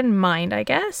keep in mind, I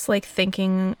guess, like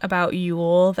thinking about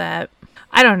Yule, that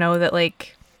I don't know, that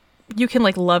like you can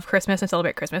like love Christmas and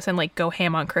celebrate Christmas and like go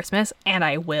ham on Christmas, and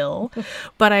I will,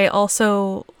 but I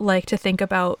also like to think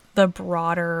about the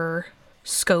broader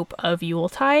scope of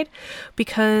Yuletide,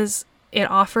 because it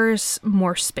offers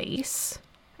more space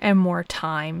and more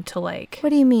time to like... What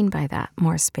do you mean by that?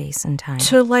 More space and time?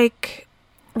 To like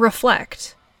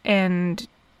reflect and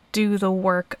do the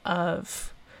work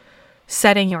of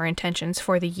setting your intentions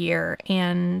for the year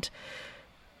and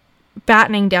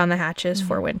battening down the hatches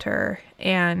for winter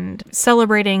and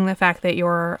celebrating the fact that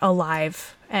you're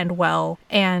alive and well,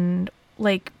 and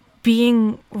like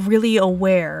being really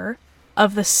aware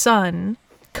of the sun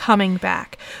coming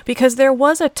back, because there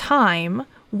was a time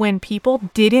when people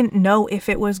didn't know if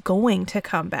it was going to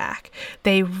come back.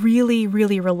 They really,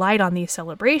 really relied on these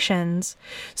celebrations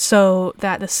so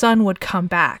that the sun would come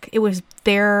back. It was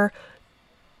their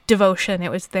devotion, it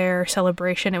was their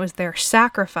celebration, it was their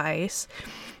sacrifice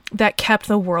that kept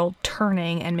the world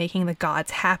turning and making the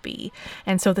gods happy.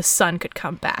 And so the sun could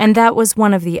come back. And that was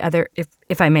one of the other,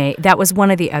 if I may, that was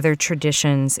one of the other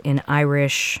traditions in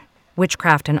Irish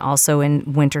witchcraft and also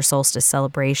in winter solstice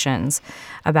celebrations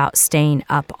about staying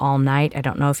up all night. I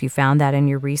don't know if you found that in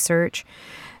your research,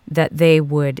 that they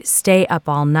would stay up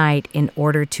all night in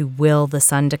order to will the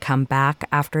sun to come back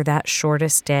after that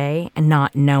shortest day, and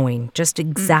not knowing, just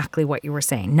exactly what you were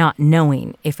saying, not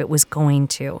knowing if it was going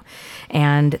to.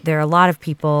 And there are a lot of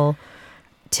people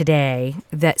today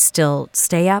that still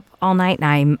stay up all night,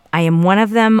 and I am one of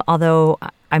them, although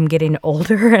I'm getting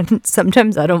older and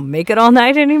sometimes I don't make it all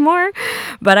night anymore,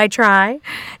 but I try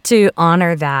to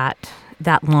honor that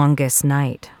longest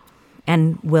night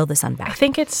and will the sun back. I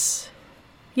think it's,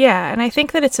 yeah, and I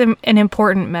think that it's an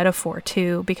important metaphor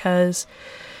too, because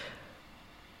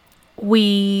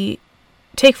we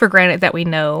take for granted that we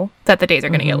know that the days are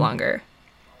going to get longer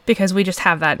because we just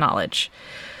have that knowledge.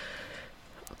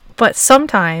 But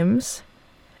sometimes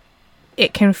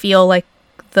it can feel like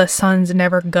the sun's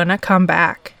never gonna come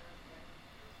back.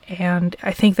 And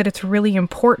I think that it's really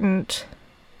important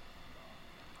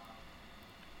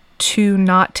to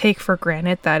not take for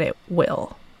granted that it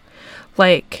will.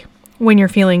 Like, when you're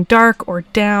feeling dark or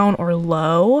down or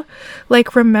low,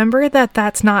 like, remember that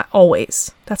that's not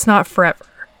always. That's not forever.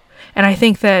 And I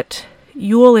think that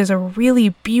Yule is a really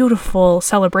beautiful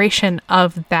celebration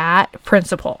of that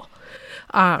principle.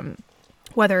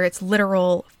 Whether it's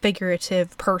literal,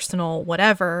 figurative, personal,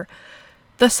 whatever,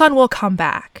 the sun will come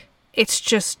back. It's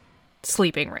just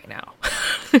sleeping right now.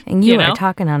 And you are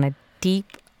talking on a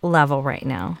deep level right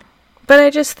now. But I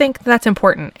just think that's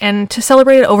important. And to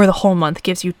celebrate it over the whole month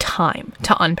gives you time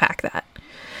to unpack that.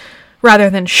 Rather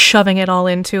than shoving it all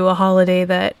into a holiday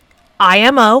that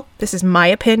IMO, this is my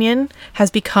opinion,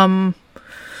 has become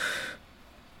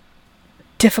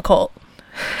difficult.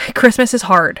 Christmas is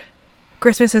hard.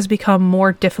 Christmas has become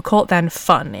more difficult than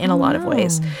fun in a lot of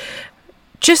ways.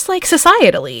 Just like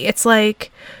societally, it's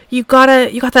like you got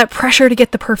that pressure to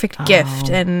get the perfect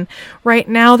gift, and right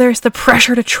now there's the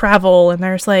pressure to travel, and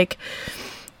I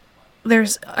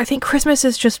think Christmas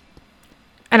is just,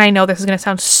 and I know this is going to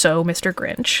sound so Mr.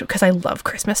 Grinch because I love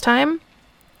Christmas time,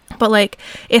 but like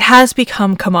it has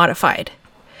become commodified,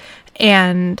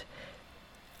 and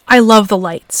I love the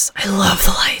lights. I love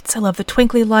the lights. I love the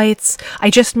twinkly lights. I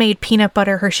just made peanut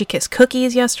butter Hershey Kiss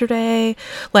cookies yesterday.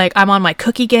 Like, I'm on my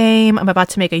cookie game. I'm about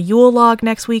to make a Yule log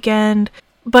next weekend.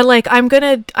 But like, I'm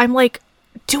like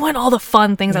doing all the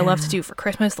fun things I love to do for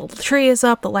Christmas. The tree is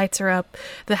up. The lights are up.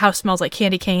 The house smells like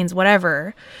candy canes,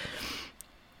 whatever.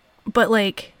 But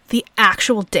like, the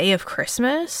actual day of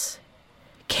Christmas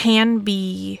can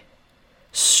be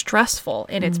stressful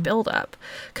in its buildup,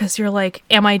 because you're like,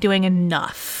 am I doing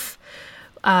enough?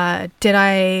 Did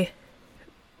I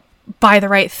buy the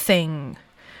right thing?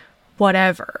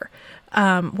 Whatever.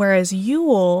 Whereas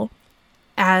Yule,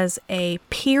 as a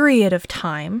period of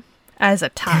time, as a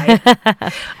tide,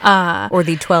 or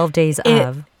the 12 days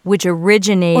of, which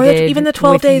originated, or even the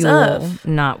 12 with days Yule, of,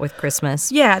 not with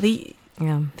Christmas. Yeah, the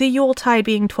Yule tide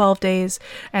being 12 days,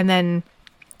 and then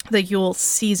the Yule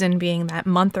season being that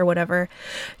month or whatever,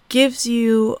 gives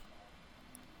you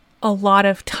a lot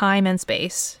of time and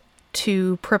space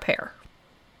to prepare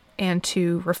and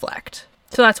to reflect.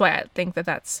 So that's why I think that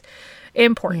that's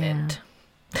important.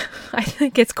 Yeah. I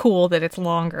think it's cool that it's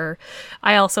longer.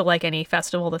 I also like any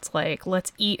festival that's like,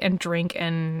 let's eat and drink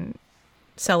and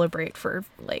celebrate for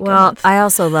like a month. I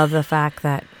also love the fact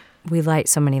that we light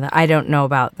so many. I don't know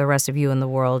about the rest of you in the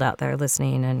world out there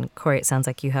listening, and Corey, it sounds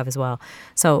like you have as well.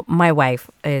 So my wife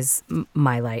is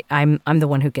my light. I'm the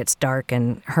one who gets dark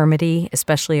and hermity,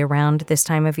 especially around this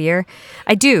time of year.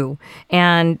 I do,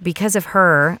 and because of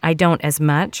her, I don't as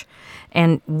much.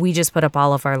 And we just put up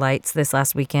all of our lights this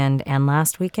last weekend and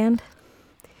last weekend,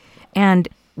 and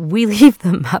we leave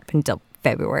them up until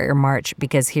February or March,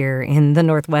 because here in the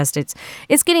Northwest, it's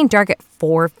getting dark at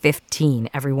 4:15,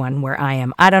 everyone, where I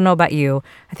am. I don't know about you.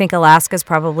 I think Alaska's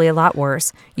probably a lot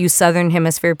worse. You Southern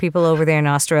Hemisphere people over there in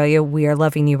Australia, we are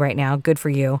loving you right now. Good for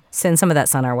you. Send some of that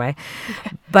sun our way.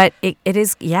 But it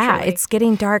is, truly. It's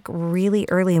getting dark really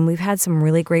early, and we've had some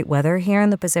really great weather here in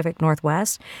the Pacific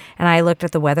Northwest. And I looked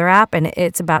at the weather app, and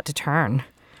it's about to turn.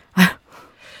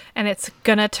 And it's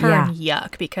gonna turn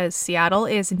yuck, because Seattle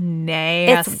is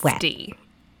nasty.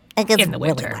 It's wet. In the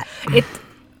winter. Really wet. It's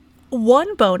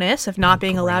one bonus of not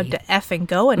being allowed to F and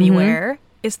go anywhere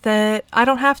is that I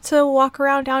don't have to walk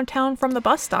around downtown from the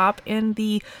bus stop in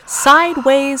the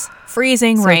sideways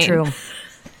freezing rain. So true.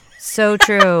 So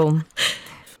true.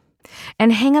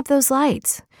 And hang up those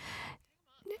lights.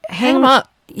 Hang them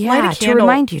up. Yeah, to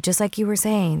remind you, just like you were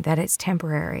saying, that it's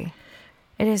temporary.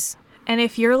 It is. And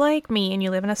if you're like me and you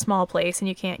live in a small place and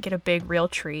you can't get a big real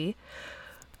tree,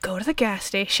 go to the gas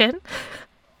station,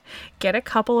 get a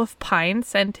couple of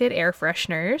pine-scented air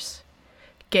fresheners,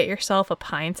 get yourself a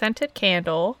pine-scented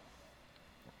candle,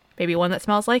 maybe one that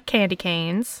smells like candy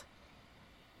canes.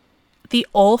 The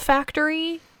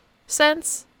olfactory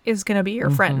sense is going to be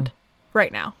your friend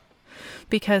right now,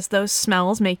 because those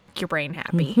smells make your brain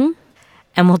happy.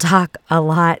 And we'll talk a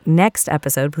lot next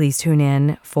episode. Please tune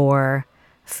in for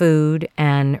food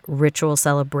and ritual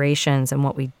celebrations and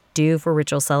what we do for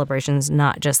ritual celebrations,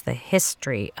 not just the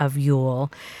history of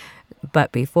Yule.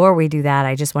 But before we do that,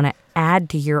 I just want to add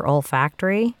to your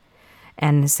olfactory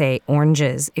and say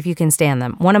oranges, if you can stand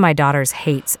them. One of my daughters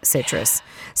hates citrus.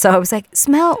 So I was like,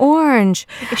 smell orange.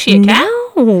 Is she a cat?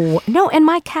 No, and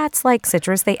my cats like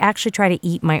citrus. They actually try to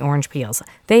eat my orange peels.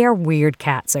 They are weird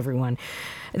cats, everyone.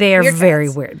 They are very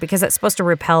weird because it's supposed to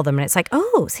repel them. And it's like,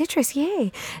 oh, citrus,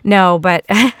 yay. No, but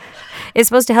it's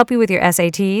supposed to help you with your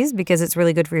SATs because it's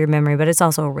really good for your memory. But it's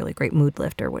also a really great mood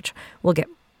lifter, which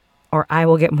I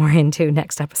will get more into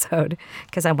next episode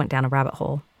because I went down a rabbit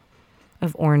hole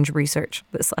of orange research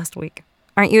this last week.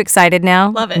 Aren't you excited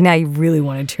now? Love it. Now you really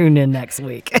want to tune in next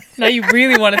week. Now you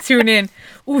really want to tune in.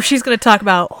 Ooh, she's going to talk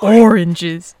about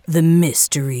oranges. The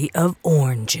mystery of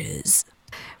oranges.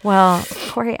 Well,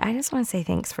 Corey, I just want to say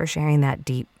thanks for sharing that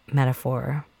deep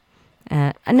metaphor.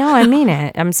 No, I mean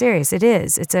it. I'm serious. It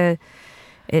is. It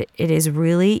is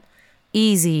really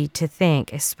easy to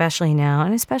think, especially now,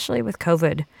 and especially with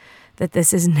COVID, that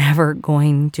this is never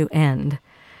going to end.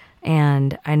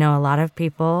 And I know a lot of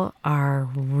people are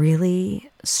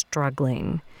really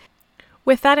struggling.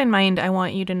 With that in mind, I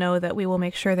want you to know that we will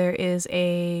make sure there is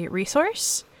a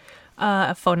resource,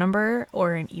 a phone number,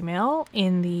 or an email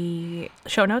in the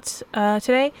show notes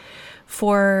today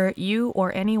for you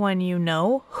or anyone you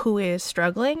know who is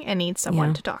struggling and needs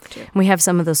someone to talk to. We have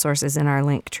some of those sources in our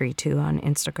link tree, too, on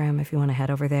Instagram if you want to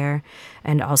head over there.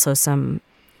 And also some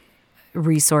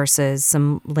resources,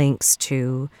 some links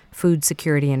to food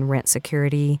security and rent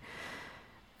security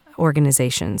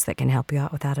organizations that can help you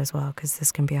out with that as well, because this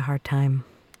can be a hard time.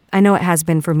 I know it has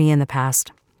been for me in the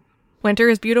past. Winter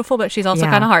is beautiful, but she's also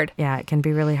kind of hard. Yeah, it can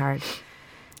be really hard.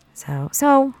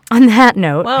 So on that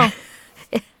note. Well,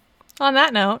 on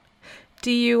that note, do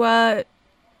you have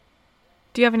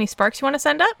any sparks you want to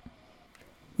send up?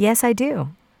 Yes, I do.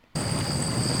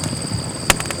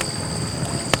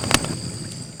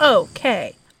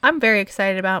 Okay. I'm very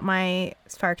excited about my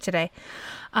spark today.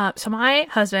 So my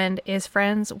husband is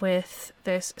friends with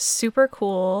this super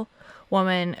cool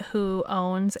woman who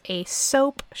owns a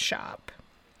soap shop.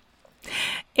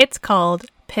 It's called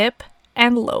Pip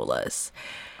and Lola's.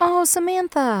 Oh,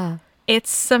 Samantha. It's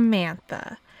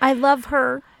Samantha. I love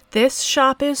her. This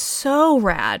shop is so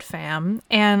rad, fam.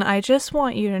 And I just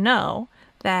want you to know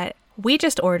that we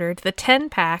just ordered the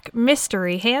 10-pack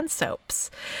mystery hand soaps.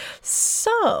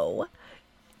 So,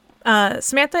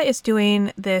 Samantha is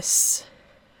doing this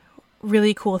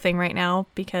really cool thing right now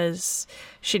because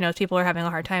she knows people are having a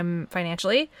hard time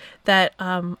financially, that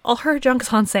all her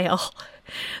junk's on sale.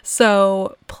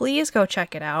 So please go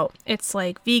check it out. It's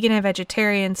like vegan and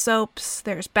vegetarian soaps.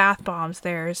 There's bath bombs.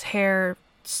 There's hair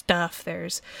stuff.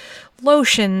 There's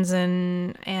lotions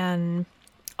and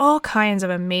all kinds of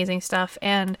amazing stuff.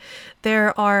 And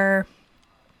there are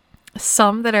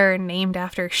some that are named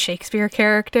after Shakespeare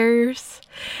characters,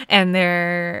 and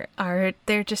they're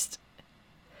just,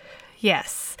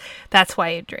 yes, that's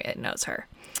why Adria knows her.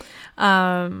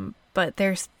 But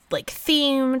there's like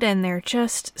themed, and they're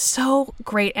just so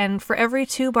great. And for every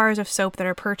 2 bars of soap that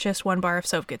are purchased, 1 bar of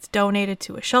soap gets donated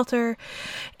to a shelter.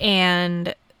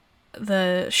 And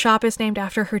the shop is named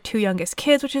after her 2 youngest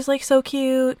kids, which is like so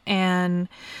cute. And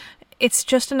it's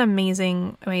just an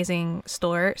amazing, amazing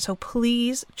store. So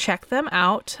please check them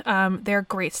out. They're a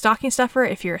great stocking stuffer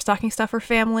if you're a stocking stuffer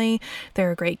family.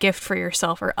 They're a great gift for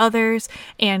yourself or others.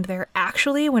 And they're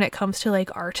actually, when it comes to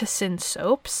like artisan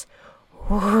soaps,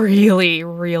 really,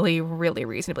 really, really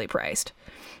reasonably priced.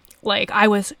 Like, I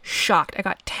was shocked. I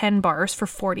got 10 bars for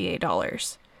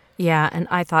 $48. Yeah, and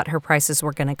I thought her prices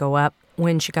were going to go up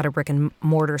when she got a brick and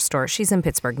mortar store. She's in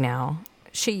Pittsburgh now.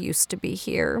 She used to be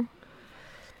here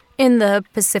in the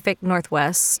Pacific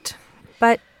Northwest,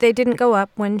 but they didn't go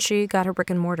up when she got her brick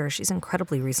and mortar. She's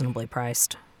incredibly reasonably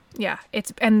priced. Yeah,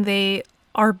 and they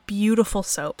are beautiful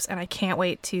soaps, and I can't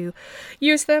wait to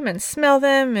use them and smell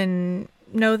them and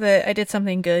know that I did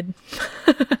something good.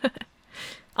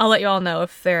 I'll let you all know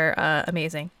if they're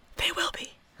amazing. They will be.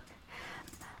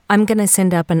 I'm going to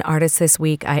send up an artist this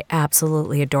week. I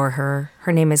absolutely adore her.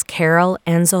 Her name is Carol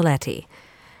Anzoletti.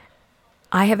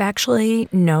 I have actually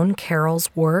known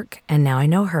Carol's work, and now I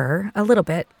know her a little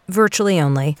bit, virtually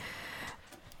only.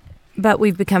 But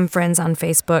we've become friends on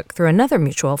Facebook through another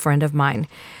mutual friend of mine.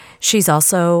 She's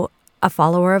also a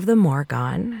follower of the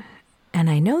Morgon. And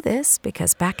I know this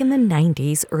because back in the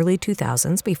 90s, early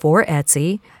 2000s, before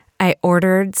Etsy, I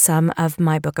ordered some of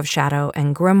my Book of Shadow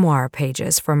and Grimoire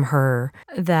pages from her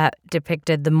that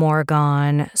depicted the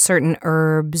Morgon, certain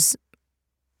herbs,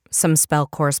 some spell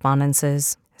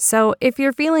correspondences. So if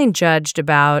you're feeling judged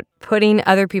about putting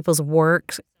other people's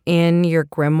work in your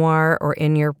grimoire or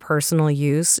in your personal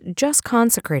use, just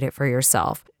consecrate it for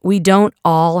yourself. We don't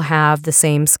all have the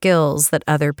same skills that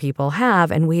other people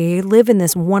have, and we live in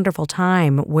this wonderful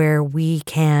time where we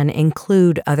can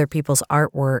include other people's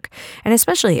artwork, and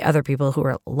especially other people who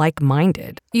are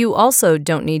like-minded. You also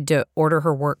don't need to order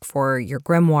her work for your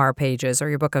grimoire pages or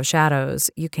your Book of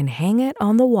Shadows. You can hang it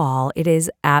on the wall. It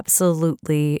is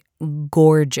absolutely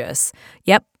gorgeous.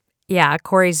 Yep. Yeah,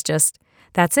 Corey's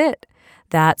that's it.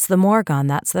 That's the Morrigan.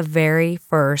 That's the very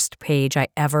first page I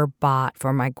ever bought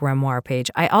for my grimoire page.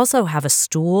 I also have a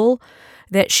stool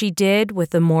that she did with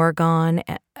the Morrigan,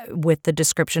 with the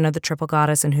description of the triple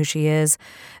goddess and who she is,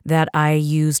 that I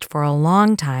used for a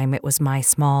long time. It was my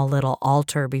small little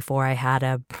altar before I had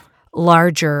a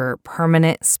larger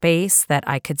permanent space that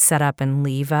I could set up and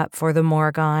leave up for the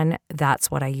Morrigan. That's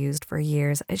what I used for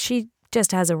years. She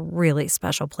just has a really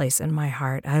special place in my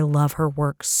heart. I love her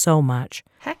work so much.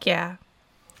 Heck yeah.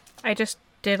 I just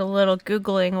did a little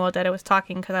Googling while Dada was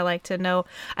talking because I like to know.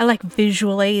 I like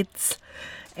visual aids,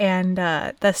 and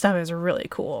that stuff is really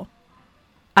cool.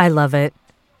 I love it.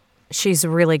 She's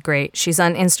really great. She's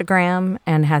on Instagram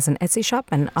and has an Etsy shop,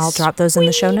 and I'll drop those in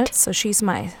the show notes. So she's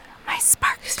my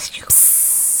spark.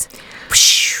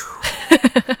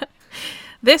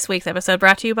 This week's episode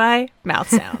brought to you by Mouth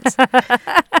Sounds.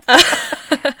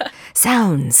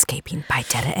 Soundscaping by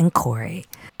Dada and Corey.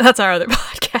 That's our other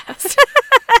podcast.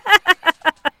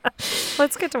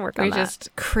 Let's get to work on that. We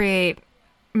just create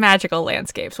magical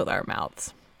landscapes with our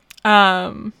mouths.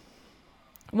 Well,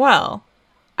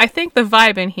 I think the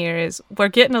vibe in here is we're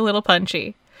getting a little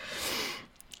punchy.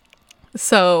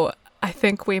 So I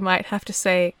think we might have to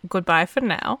say goodbye for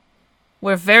now.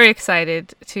 We're very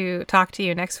excited to talk to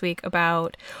you next week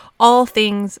about all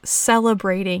things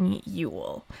celebrating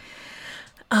Yule.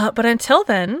 But until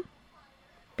then,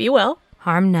 be well.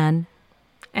 Harm none.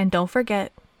 And don't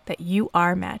forget that you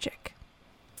are magic.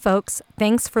 Folks,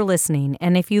 thanks for listening.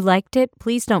 And if you liked it,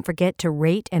 please don't forget to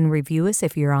rate and review us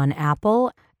if you're on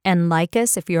Apple, and like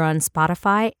us if you're on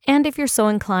Spotify. And if you're so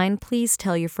inclined, please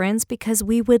tell your friends because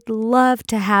we would love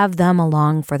to have them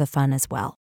along for the fun as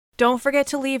well. Don't forget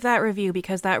to leave that review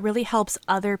because that really helps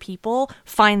other people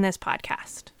find this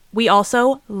podcast. We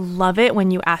also love it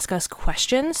when you ask us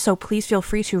questions, so please feel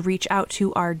free to reach out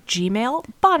to our Gmail,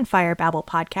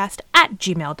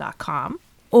 bonfirebabblepodcast@gmail.com.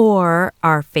 Or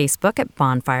our Facebook at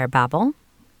Bonfire Babble.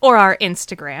 Or our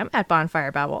Instagram at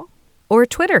Bonfire Babble. Or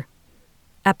Twitter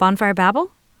at Bonfire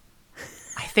Babble.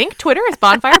 I think Twitter is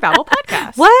Bonfire Babble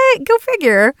Podcast. What? Go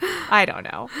figure. I don't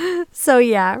know. So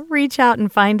yeah, reach out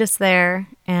and find us there.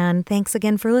 And thanks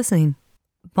again for listening.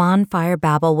 Bonfire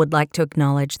Babble would like to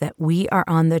acknowledge that we are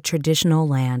on the traditional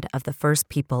land of the first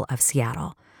people of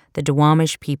Seattle, the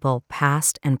Duwamish people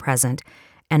past and present,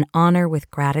 and honor with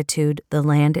gratitude the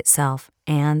land itself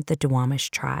and the Duwamish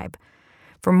tribe.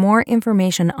 For more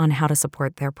information on how to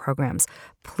support their programs,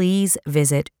 please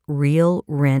visit Real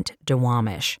Rent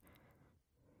Duwamish.